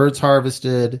 birds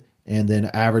harvested, and then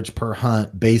average per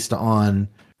hunt based on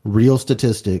real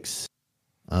statistics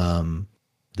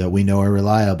that we know are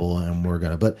reliable.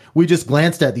 And but we just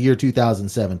glanced at the year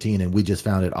 2017, and we just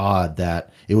found it odd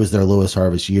that it was their lowest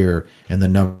harvest year, and the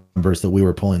numbers that we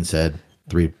were pulling said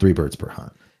three birds per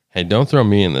hunt. Hey, don't throw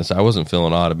me in this. I wasn't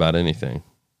feeling odd about anything.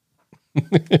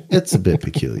 It's a bit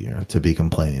peculiar to be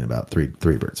complaining about three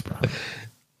birds per hunt.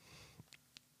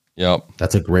 Yep.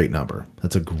 That's a great number.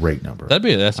 That's a great number.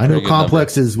 That's I know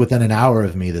Complex is within an hour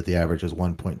of me that the average is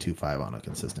 1.25 on a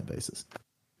consistent basis.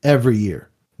 Every year.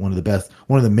 One of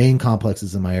the main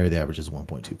complexes in my area, the average is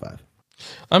 1.25.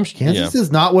 Kansas is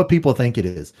not what people think it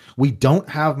is. We don't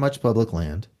have much public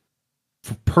land.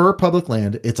 Per public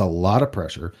land, it's a lot of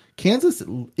pressure. Kansas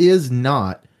is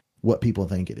not what people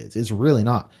think it is. It's really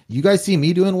not. You guys see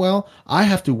me doing well. I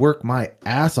have to work my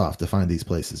ass off to find these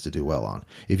places to do well on.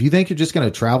 If you think you're just going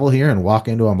to travel here and walk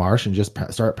into a marsh and just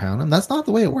start pounding, that's not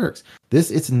the way it works.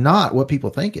 It's not what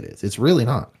people think it is. It's really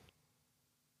not.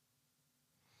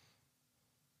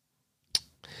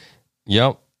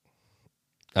 Yep.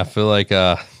 I feel like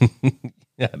I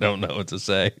don't know what to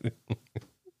say.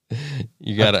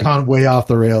 I've gone way off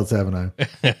the rails, haven't I?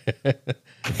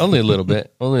 Only a little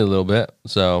bit.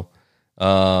 So,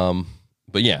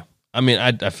 but yeah, I mean,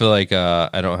 I feel like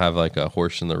I don't have like a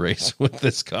horse in the race with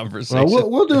this conversation. Well,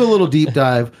 we'll do a little deep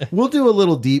dive. We'll do a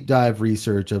little deep dive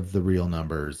research of the real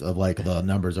numbers of like the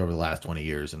numbers over the last 20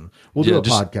 years, and we'll do a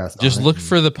podcast. Just look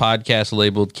for the podcast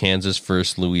labeled Kansas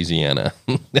versus Louisiana.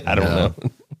 I don't know.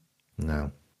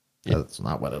 No, that's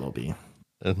not what it'll be.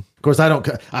 Of course, I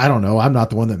don't know. I'm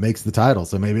not the one that makes the title,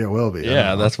 so maybe it will be.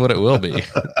 Yeah, that's what it will be.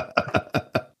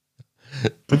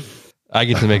 I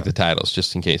get to make the titles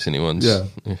just in case anyone's. Yeah,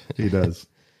 he does.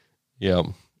 Yeah.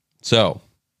 So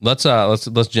let's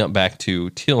jump back to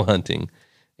teal hunting,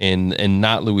 and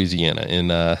not Louisiana,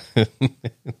 and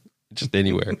just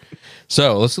anywhere.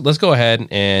 So let's go ahead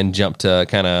and jump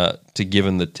to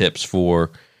giving the tips for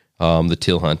the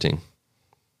teal hunting.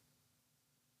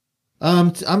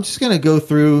 I'm just going to go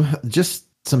through just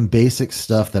some basic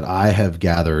stuff that I have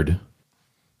gathered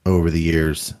over the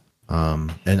years.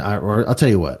 And I'll tell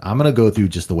you what, I'm going to go through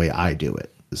just the way I do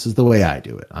it. This is the way I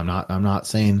do it. I'm not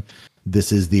saying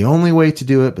this is the only way to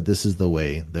do it, but this is the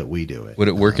way that we do it. Would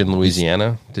it work in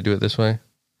Louisiana to do it this way?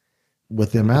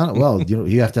 With the amount,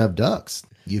 you have to have ducks.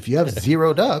 If you have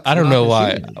zero ducks, I don't know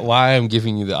why I'm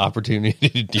giving you the opportunity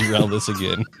to derail this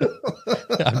again.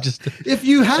 If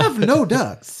you have no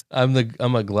ducks, I'm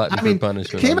a glutton for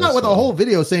punishment. Came out with a whole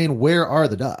video saying where are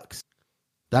the ducks?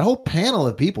 That whole panel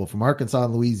of people from Arkansas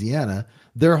and Louisiana,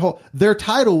 their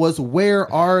title was "Where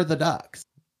are the ducks?"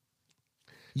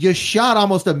 You shot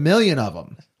almost 1 million of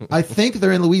them. I think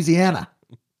they're in Louisiana.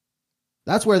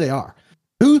 That's where they are.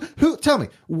 Who? Tell me,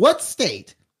 what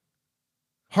state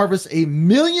harvests 1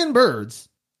 million birds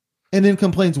and then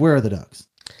complains, where are the ducks?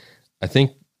 I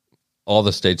think all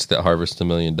the states that harvest 1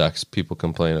 million ducks, people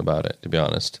complain about it, to be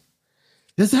honest.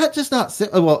 Does that just not say,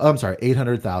 well, I'm sorry,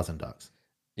 800,000 ducks.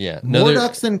 Yeah. More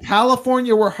ducks than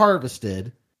California were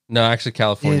harvested. No, actually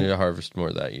California harvested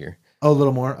more that year. Oh, a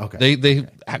little more? Okay.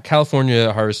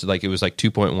 California harvested it was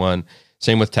 2.1.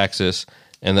 Same with Texas.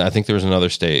 And I think there was another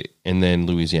state, and then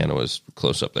Louisiana was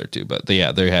close up there too. But they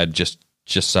had just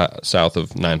south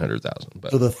of 900,000.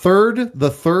 So the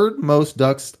third most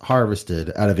ducks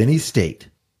harvested out of any state,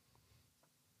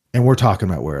 and we're talking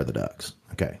about where are the ducks?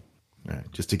 Okay, all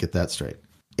right, just to get that straight,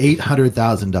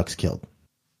 800,000 ducks killed.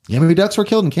 You know how many ducks were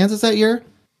killed in Kansas that year?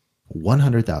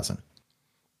 100,000.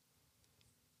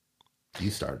 You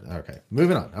started. Okay,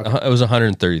 moving on. Okay. It was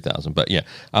 130,000, but yeah,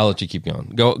 I'll let you keep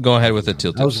going. Go ahead with the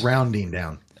teal tips. I was rounding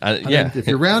down. Yeah, if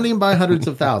you're rounding by hundreds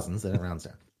of thousands, then it rounds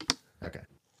down. Okay,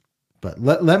 but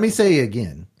let me say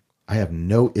again, I have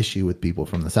no issue with people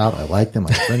from the South. I like them.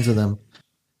 I'm friends with them.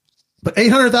 But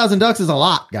 800,000 ducks is a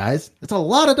lot, guys. It's a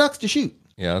lot of ducks to shoot.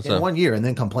 Yeah, in 1 year and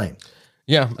then complain.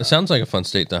 Yeah, it sounds like a fun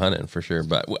state to hunt in for sure.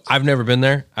 But I've never been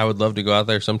there. I would love to go out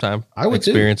there sometime. I would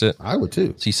experience it. I would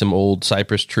too. See some old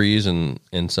cypress trees and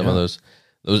some of those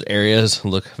areas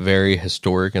look very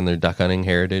historic in their duck hunting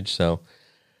heritage. So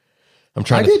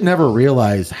I did never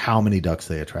realize how many ducks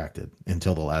they attracted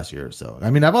until the last year or so. I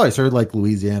mean, I've always heard like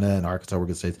Louisiana and Arkansas were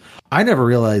good states. I never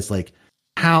realized like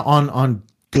how on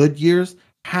good years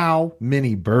how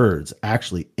many birds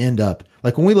actually end up,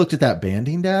 like when we looked at that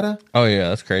banding data. Oh yeah,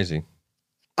 that's crazy.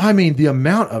 I mean, the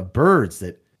amount of birds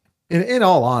that, in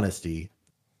all honesty,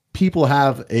 people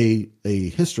have a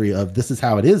history of this is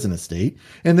how it is in a state.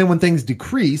 And then when things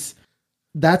decrease,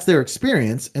 that's their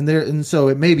experience. And so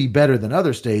it may be better than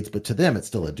other states, but to them, it's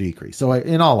still a decrease. So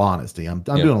in all honesty, I'm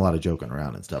doing a lot of joking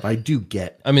around and stuff. I do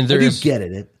get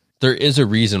it. There is a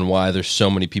reason why there's so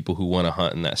many people who want to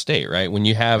hunt in that state, right? When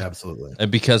you have, absolutely,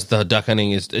 and because the duck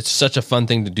hunting it's such a fun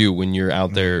thing to do when you're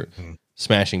out there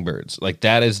smashing birds. Like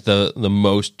that is the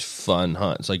most fun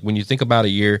hunts. Like when you think about a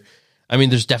year, I mean,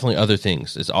 there's definitely other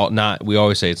things. It's all not, we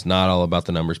always say it's not all about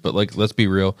the numbers, but like, let's be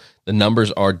real. The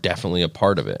numbers are definitely a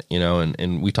part of it,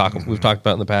 and we've talked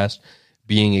about in the past,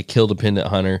 being a kill dependent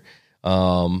hunter,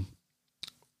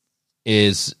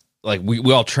 is like,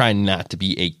 we all try not to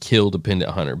be a kill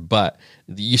dependent hunter, but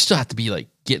you still have to be like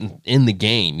getting in the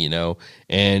game,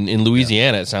 and in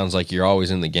Louisiana, it sounds like you're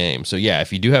always in the game. So yeah,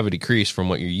 if you do have a decrease from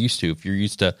what you're used to, if you're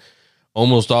used to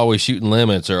almost always shooting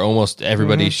limits or almost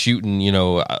everybody's shooting,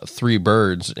 3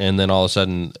 birds. And then all of a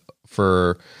sudden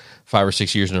for 5 or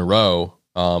 6 years in a row,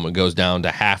 it goes down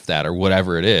to half that or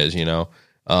whatever it is,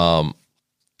 I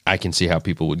can see how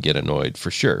people would get annoyed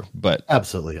for sure. But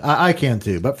absolutely. I can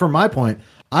too. But from my point,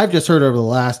 I've just heard over the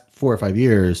last 4 or 5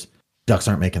 years, ducks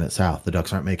aren't making it south. The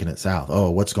ducks aren't making it south.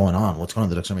 Oh, what's going on? The ducks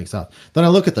aren't making it south. Then I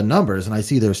look at the numbers and I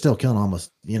see they're still killing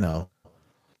almost,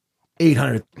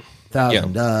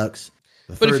 800,000 ducks.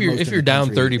 But if you're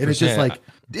down 30%, it's just like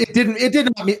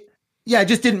it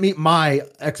just didn't meet my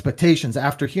expectations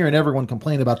after hearing everyone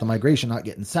complain about the migration not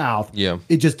getting south. Yeah.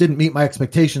 It just didn't meet my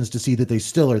expectations to see that they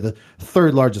still are the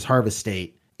 3rd largest harvest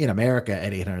state in America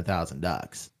at 800,000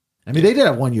 ducks. I mean, they did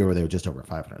have 1 year where they were just over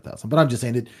 500,000, but I'm just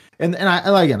saying it. And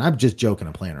I'm just joking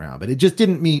and playing around, but it just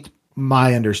didn't meet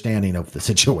my understanding of the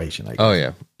situation. I guess. Oh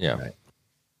yeah. Yeah. Right.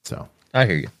 So I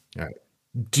hear you. All right.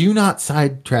 Do not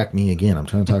sidetrack me again. I'm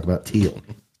trying to talk about teal.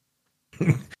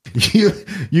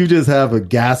 you just have a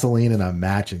gasoline and a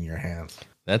match in your hands.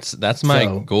 That's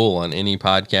my goal on any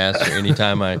podcast or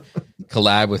anytime I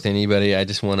collab with anybody. I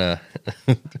just want to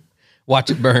watch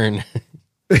it burn.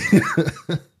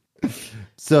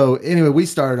 So anyway, we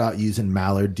started out using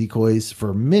mallard decoys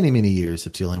for many, many years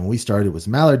of teal. And when we started, it was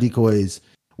mallard decoys.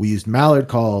 We used mallard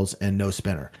calls and no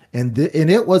spinner. And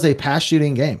it was a pass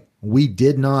shooting game. We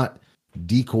did not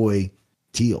decoy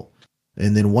teal.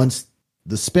 And then once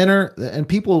the spinner, and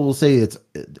people will say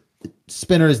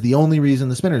spinner is the only reason.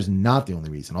 The spinner is not the only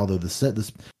reason, although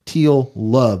the teal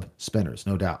love spinners,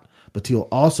 no doubt. But teal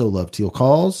also love teal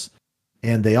calls,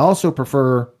 and they also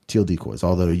prefer teal decoys,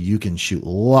 although you can shoot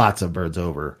lots of birds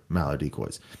over mallard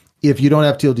decoys. If you don't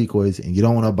have teal decoys and you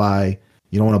don't want to buy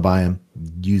them,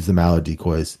 use the mallard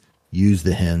decoys, use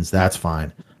the hens, that's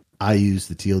fine. I use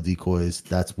the teal decoys.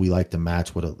 We like to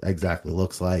match what it exactly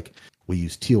looks like. We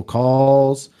use teal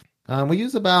calls. We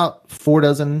use about 4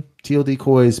 dozen teal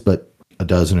decoys, but a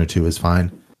dozen or 2 is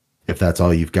fine. If that's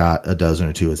all you've got, a dozen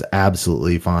or 2 is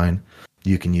absolutely fine.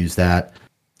 You can use that.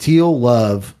 Teal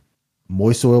love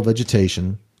moist soil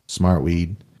vegetation,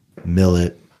 smartweed,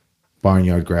 millet,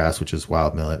 barnyard grass, which is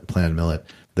wild millet, plant millet.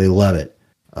 They love it.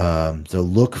 So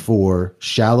look for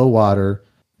shallow water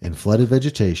and flooded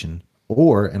vegetation.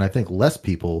 And I think less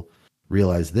people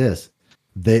realize this,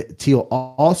 teal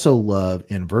also love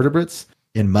invertebrates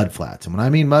in mud flats. And when I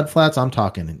mean mud flats, I'm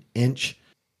talking an inch,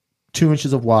 2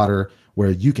 inches of water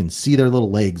where you can see their little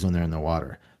legs when they're in the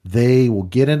water. They will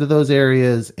get into those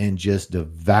areas and just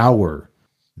devour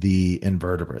the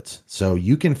invertebrates. So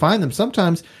you can find them.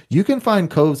 Sometimes you can find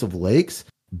coves of lakes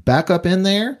back up in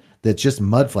there that's just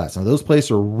mud flats. Now those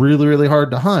places are really, really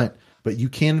hard to hunt, but you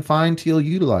can find teal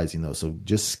utilizing those. So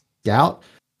just scout,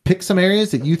 pick some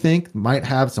areas that you think might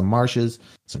have some marshes,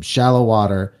 some shallow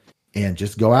water, and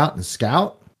just go out and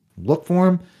scout, look for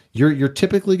them. You're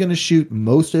typically going to shoot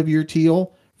most of your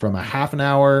teal from a half an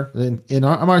hour. In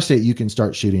our state, you can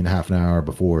start shooting a half an hour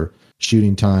before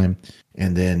shooting time.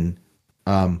 And then,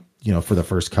 for the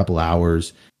first couple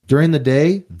hours during the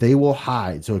day, they will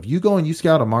hide. So if you go and you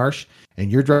scout a marsh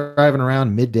and you're driving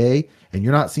around midday and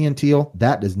you're not seeing teal,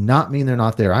 that does not mean they're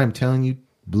not there. I'm telling you,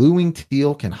 blue-winged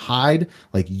teal can hide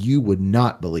like you would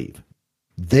not believe.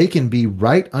 They can be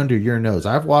right under your nose.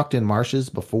 I've walked in marshes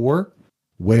before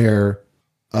where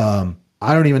I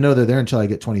don't even know they're there until I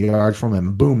get 20 yards from them.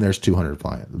 And boom, there's 200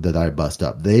 flying that I bust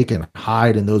up. They can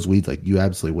hide in those weeds like you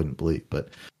absolutely wouldn't believe. But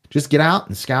just get out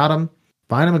and scout them,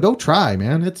 find them, and go try,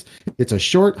 man. It's a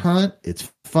short hunt.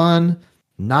 It's fun.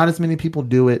 Not as many people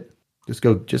do it. Just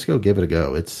go give it a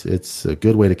go. It's a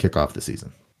good way to kick off the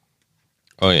season.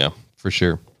 Oh yeah, for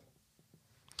sure.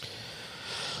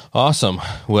 Awesome.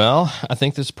 Well, I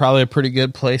think this is probably a pretty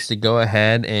good place to go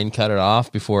ahead and cut it off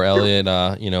before Elliott,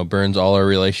 burns all our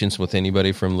relations with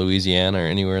anybody from Louisiana or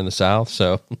anywhere in the South.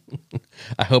 So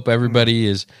I hope everybody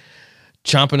is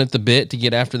chomping at the bit to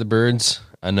get after the birds.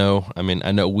 I know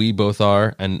we both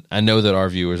are, and I know that our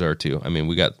viewers are too. I mean,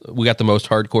 we got the most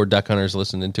hardcore duck hunters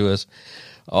listening to us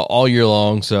all year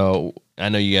long. So I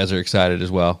know you guys are excited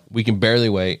as well. We can barely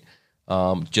wait.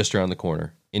 Just around the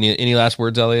corner. Any last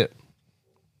words, Elliott?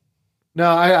 No,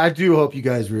 I do hope you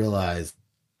guys realize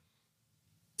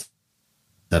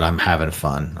that I'm having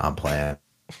fun. I'm playing.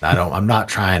 I'm not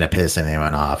trying to piss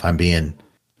anyone off. I'm being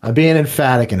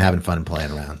emphatic and having fun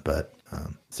playing around, but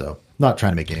so not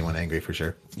trying to make anyone angry for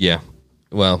sure. Yeah.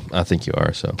 Well, I think you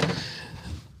are, so.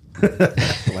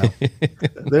 Well,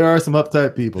 there are some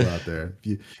uptight people out there.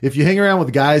 If you hang around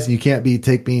with guys and you can't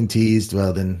take being teased,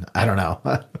 well then I don't know.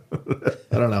 I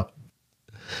don't know.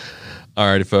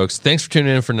 Alrighty, folks. Thanks for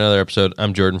tuning in for another episode.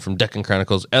 I'm Jordan from Ducking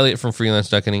Chronicles, Elliott from Freelance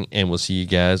Ducking, and we'll see you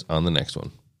guys on the next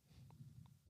one.